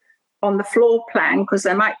angles on the floor plan because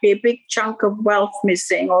there might be a big chunk of wealth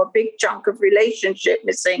missing or a big chunk of relationship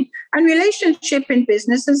missing. And relationship in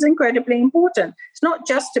business is incredibly important. It's not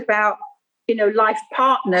just about, life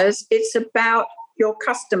partners. It's about your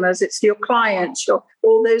customers, it's your clients,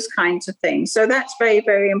 all those kinds of things. So that's very,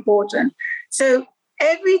 very important. So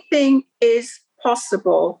everything is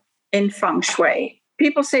possible in feng shui.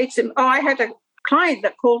 People say to me, I had a client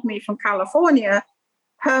that called me from California.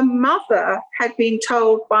 Her mother had been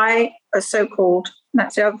told by a so-called,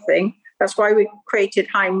 that's the other thing, that's why we created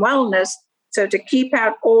Heim Wellness, so to keep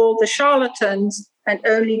out all the charlatans and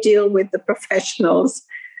only deal with the professionals.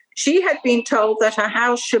 She had been told that her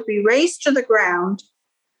house should be razed to the ground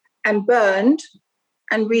and burned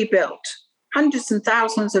and rebuilt. Hundreds and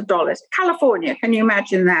thousands of dollars. California, can you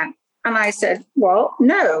imagine that? And I said, well,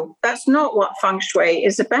 no, that's not what feng shui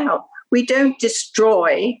is about. We don't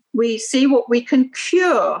destroy, we see what we can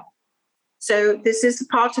cure. So this is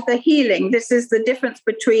part of the healing. This is the difference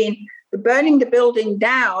between the burning the building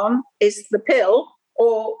down is the pill,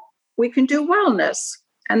 or we can do wellness.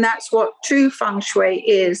 And that's what true feng shui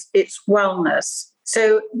is. It's wellness.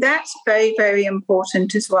 So that's very, very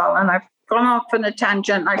important as well. And I've gone off on a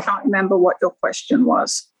tangent. I can't remember what your question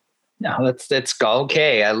was. No, let's go.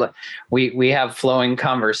 Okay. We have flowing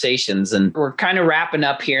conversations, and we're kind of wrapping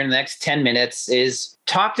up here in the next 10 minutes is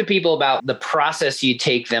talk to people about the process you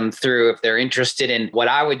take them through if they're interested in what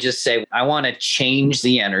I would just say. I want to change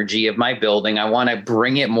the energy of my building. I want to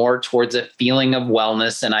bring it more towards a feeling of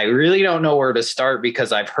wellness. And I really don't know where to start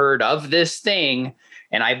because I've heard of this thing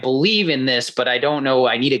and I believe in this, but I don't know.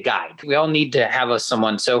 I need a guide. We all need to have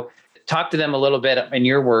someone. So talk to them a little bit in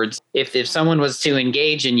your words. If someone was to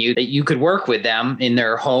engage in you, that you could work with them in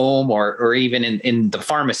their home or even in the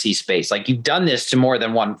pharmacy space. Like you've done this to more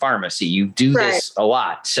than one pharmacy. You do this a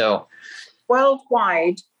lot. So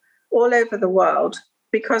worldwide, all over the world,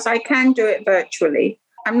 because I can do it virtually.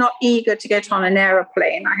 I'm not eager to get on an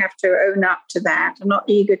aeroplane. I have to own up to that. I'm not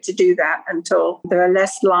eager to do that until there are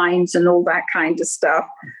less lines and all that kind of stuff.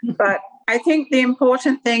 But I think the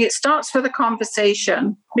important thing, it starts with a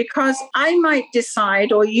conversation, because I might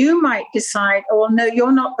decide or you might decide, oh, no,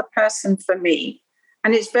 you're not the person for me.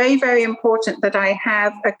 And it's very, very important that I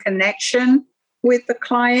have a connection with the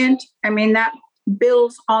client. I mean, that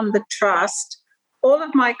builds on the trust. All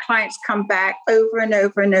of my clients come back over and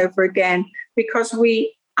over and over again because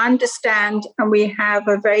we understand and we have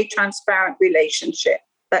a very transparent relationship.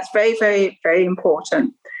 That's very, very, very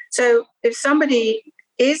important. So if somebody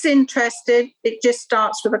is interested, it just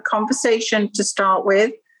starts with a conversation to start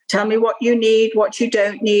with. Tell me what you need, what you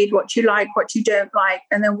don't need, what you like, what you don't like,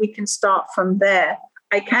 and then we can start from there.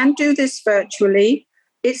 I can do this virtually.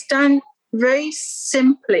 It's done very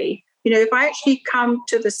simply. If I actually come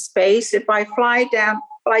to the space, if I fly down,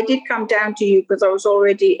 well, I did come down to you because I was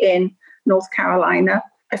already in North Carolina.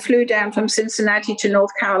 I flew down from Cincinnati to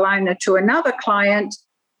North Carolina to another client.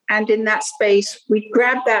 And in that space, we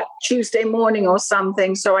grabbed that Tuesday morning or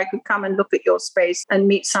something so I could come and look at your space and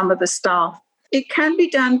meet some of the staff. It can be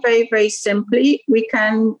done very, very simply. We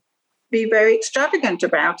can be very extravagant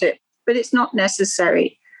about it, but it's not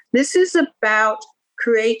necessary. This is about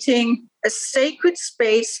creating a sacred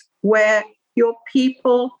space where your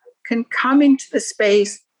people can come into the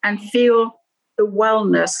space and feel the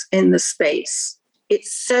wellness in the space.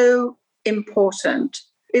 It's so important.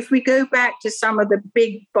 If we go back to some of the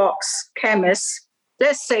big box chemists,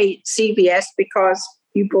 let's say CVS, because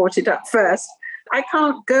you brought it up first, I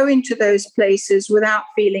can't go into those places without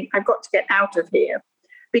feeling I've got to get out of here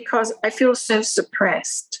because I feel so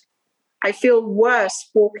suppressed. I feel worse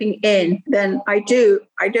walking in than I do.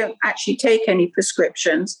 I don't actually take any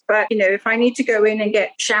prescriptions, but if I need to go in and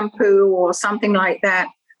get shampoo or something like that,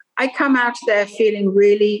 I come out of there feeling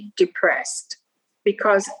really depressed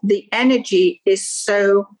because the energy is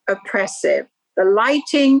so oppressive. The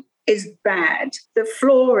lighting is bad. The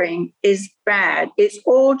flooring is bad. It's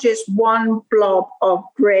all just one blob of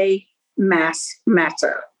gray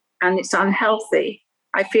matter, and it's unhealthy.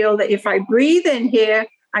 I feel that if I breathe in here,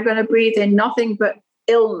 I'm going to breathe in nothing but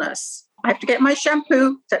illness. I have to get my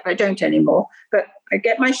shampoo, except I don't anymore, but I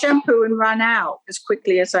get my shampoo and run out as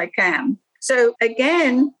quickly as I can. So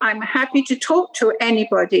again, I'm happy to talk to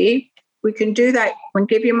anybody. We can do that. I can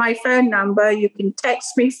give you my phone number. You can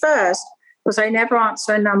text me first because I never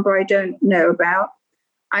answer a number I don't know about.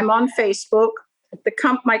 I'm on Facebook.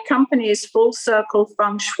 My company is Full Circle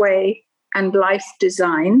Feng Shui and Life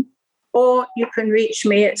Design. Or you can reach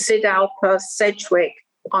me at Sid Alper Sedgwick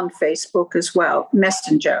on Facebook as well,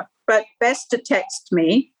 Messenger. But best to text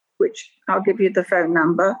me, which I'll give you the phone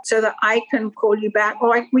number, so that I can call you back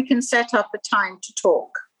or we can set up a time to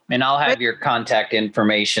talk. And I'll have your contact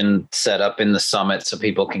information set up in the summit so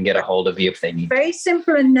people can get a hold of you if they need. Very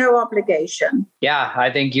simple and no obligation. Yeah,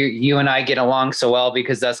 I think you and I get along so well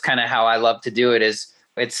because that's kind of how I love to do it. Is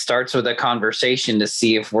it starts with a conversation to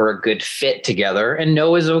see if we're a good fit together, and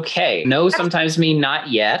no is okay. No sometimes mean not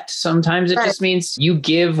yet. Sometimes it just means you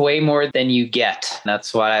give way more than you get.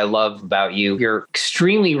 That's what I love about you. You're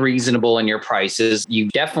extremely reasonable in your prices. You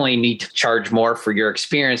definitely need to charge more for your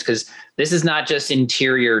experience because this is not just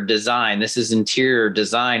interior design. This is interior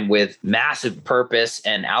design with massive purpose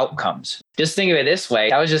and outcomes. Just think of it this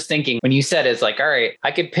way. I was just thinking when you said it's like, all right,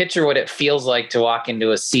 I could picture what it feels like to walk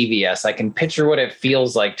into a CVS. I can picture what it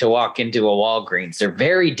feels like to walk into a Walgreens. They're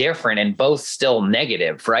very different and both still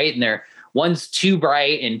negative, right? And one's too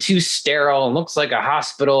bright and too sterile and looks like a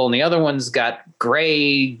hospital. And the other one's got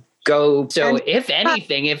gray go. So if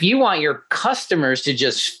anything, if you want your customers to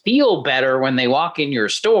just feel better when they walk in your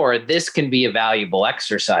store, this can be a valuable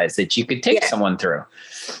exercise that you could take someone through.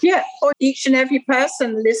 Yeah. Or each and every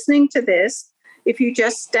person listening to this, if you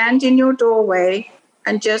just stand in your doorway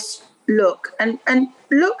and just look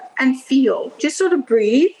and feel, just sort of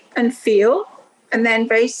breathe and feel, and then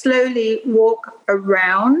very slowly walk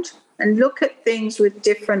around and look at things with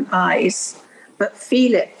different eyes, but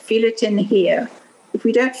feel it in here. If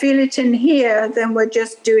we don't feel it in here, then we're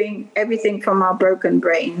just doing everything from our broken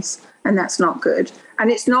brains, and that's not good. And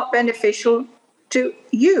it's not beneficial to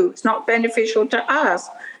you. It's not beneficial to us.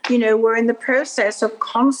 We're in the process of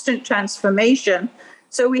constant transformation.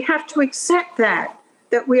 So we have to accept that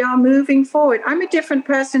we are moving forward. I'm a different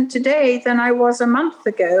person today than I was a month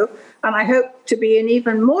ago, and I hope to be an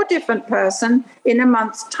even more different person in a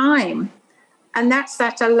month's time. And that's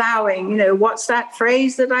that allowing, what's that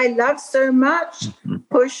phrase that I love so much?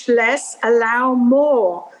 Push less, allow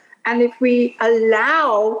more. And if we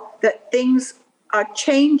allow that things are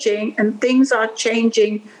changing and things are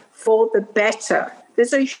changing for the better,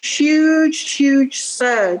 there's a huge, huge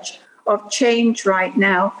surge of change right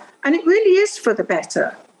now. And it really is for the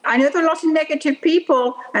better. I know there are a lot of negative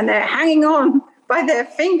people and they're hanging on by their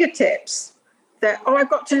fingertips. That, I've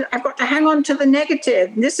got to hang on to the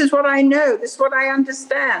negative. This is what I know. This is what I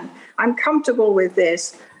understand. I'm comfortable with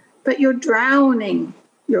this. But you're drowning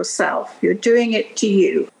yourself. You're doing it to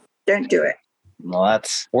you. Don't do it. Well,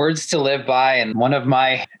 that's words to live by. And one of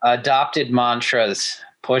my adopted mantras,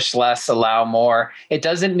 push less, allow more. It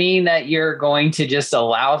doesn't mean that you're going to just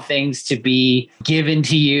allow things to be given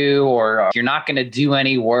to you or you're not going to do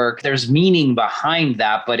any work. There's meaning behind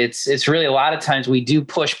that, but it's really a lot of times we do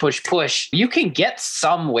push. You can get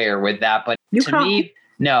somewhere with that, but you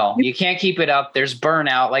can't keep it up. There's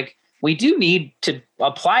burnout. Like we do need to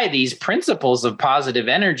apply these principles of positive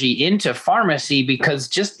energy into pharmacy because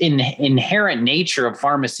just inherent nature of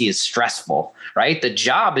pharmacy is stressful, right? The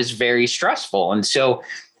job is very stressful. And so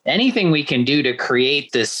anything we can do to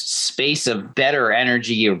create this space of better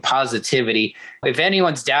energy or positivity, if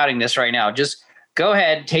anyone's doubting this right now, just go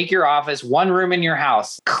ahead, take your office, one room in your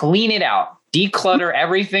house, clean it out, declutter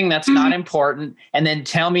everything that's not important, and then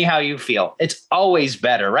tell me how you feel. It's always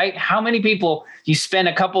better, right? How many people you spend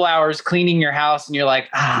a couple hours cleaning your house and you're like,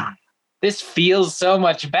 this feels so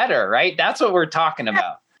much better, right? That's what we're talking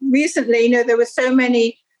about. Recently, there were so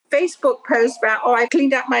many Facebook posts about, I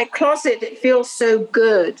cleaned out my closet. It feels so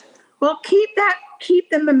good. Well, keep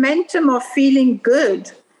the momentum of feeling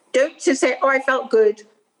good. Don't just say, I felt good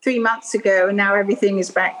 3 months ago and now everything is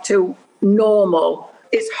back to normal.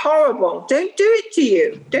 It's horrible. Don't do it to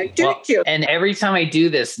you. Don't do it to you. And every time I do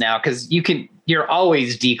this now, because you're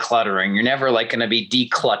always decluttering. You're never like going to be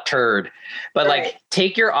decluttered. But like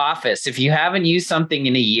take your office. If you haven't used something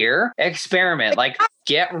in a year, experiment. Like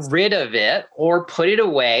get rid of it or put it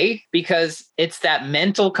away because it's that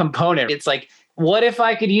mental component. It's like, what if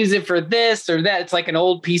I could use it for this or that? It's like an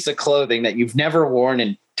old piece of clothing that you've never worn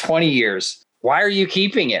in 20 years. Why are you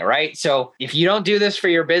keeping it, right? So if you don't do this for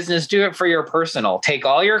your business, do it for your personal. Take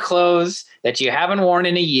all your clothes that you haven't worn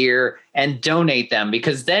in a year and donate them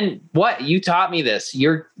because then what? You taught me this.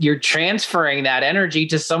 You're transferring that energy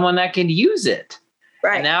to someone that can use it.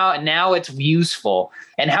 Right. And now it's useful.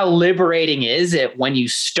 And how liberating is it when you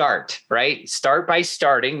start, right? Start by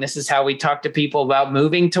starting. This is how we talk to people about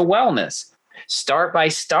moving to wellness. Start by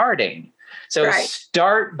starting. So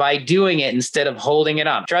start by doing it instead of holding it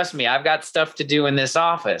on. Trust me, I've got stuff to do in this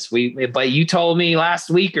office. But you told me last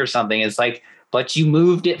week or something. It's like, but you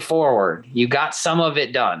moved it forward. You got some of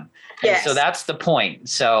it done. Yes. So that's the point.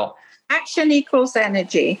 So action equals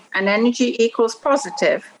energy and energy equals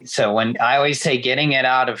positive. So when I always say getting it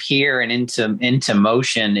out of here and into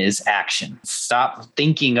motion is action. Stop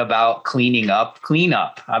thinking about clean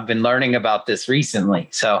up. I've been learning about this recently.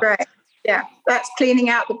 So Yeah, that's cleaning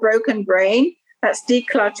out the broken brain. That's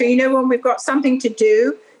decluttering. When we've got something to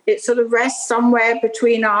do, it sort of rests somewhere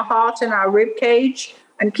between our heart and our rib cage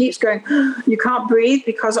and keeps going, you can't breathe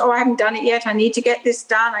because, I haven't done it yet. I need to get this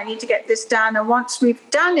done. I need to get this done. And once we've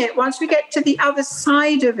done it, once we get to the other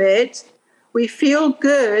side of it, we feel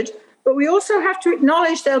good. But we also have to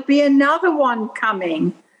acknowledge there'll be another one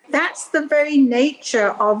coming. That's the very nature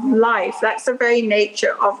of life. That's the very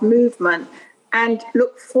nature of movement. And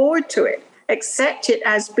look forward to it. Accept it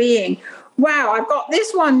as being, wow, I've got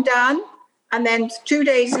this one done. And then 2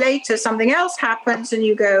 days later, something else happens and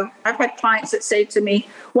you go, I've had clients that say to me,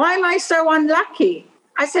 why am I so unlucky?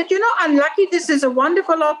 I said, you're not unlucky. This is a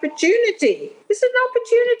wonderful opportunity. This is an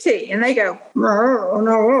opportunity. And they go,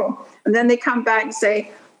 no. And then they come back and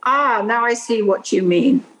say, now I see what you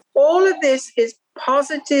mean. All of this is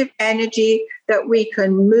positive energy that we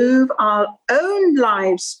can move our own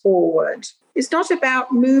lives forward. It's not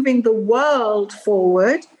about moving the world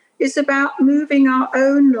forward. It's about moving our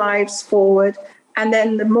own lives forward. And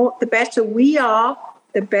then the better we are,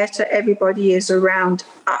 the better everybody is around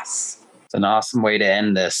us. It's an awesome way to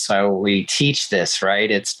end this. So we teach this,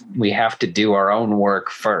 right? We have to do our own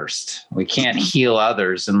work first. We can't heal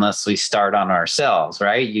others unless we start on ourselves,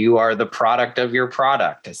 right? You are the product of your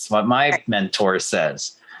product. It's what my mentor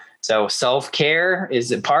says. So self-care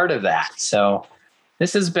is a part of that. So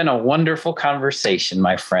this has been a wonderful conversation,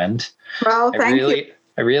 my friend. Well, thank you.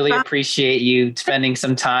 I really appreciate you spending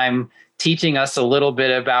some time teaching us a little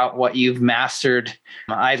bit about what you've mastered.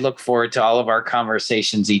 I look forward to all of our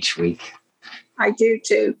conversations each week. I do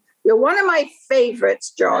too. You're one of my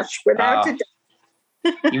favorites, Josh, without a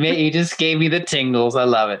doubt. You just gave me the tingles. I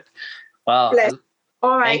love it. Well,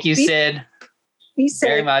 all right. Thank you, Sid. Be safe.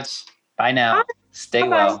 Very much. Bye now. Bye. Stay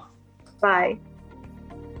Bye-bye. well. Bye.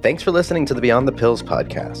 Thanks for listening to the Beyond the Pills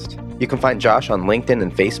podcast. You can find Josh on LinkedIn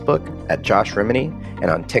and Facebook at Josh Rimini and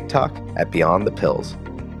on TikTok at Beyond the Pills.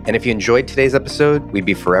 And if you enjoyed today's episode, we'd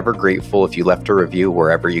be forever grateful if you left a review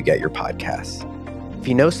wherever you get your podcasts. If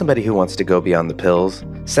you know somebody who wants to go beyond the pills,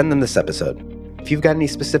 send them this episode. If you've got any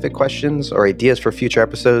specific questions or ideas for future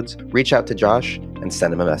episodes, reach out to Josh and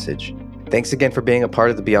send him a message. Thanks again for being a part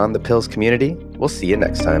of the Beyond the Pills community. We'll see you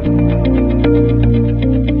next time.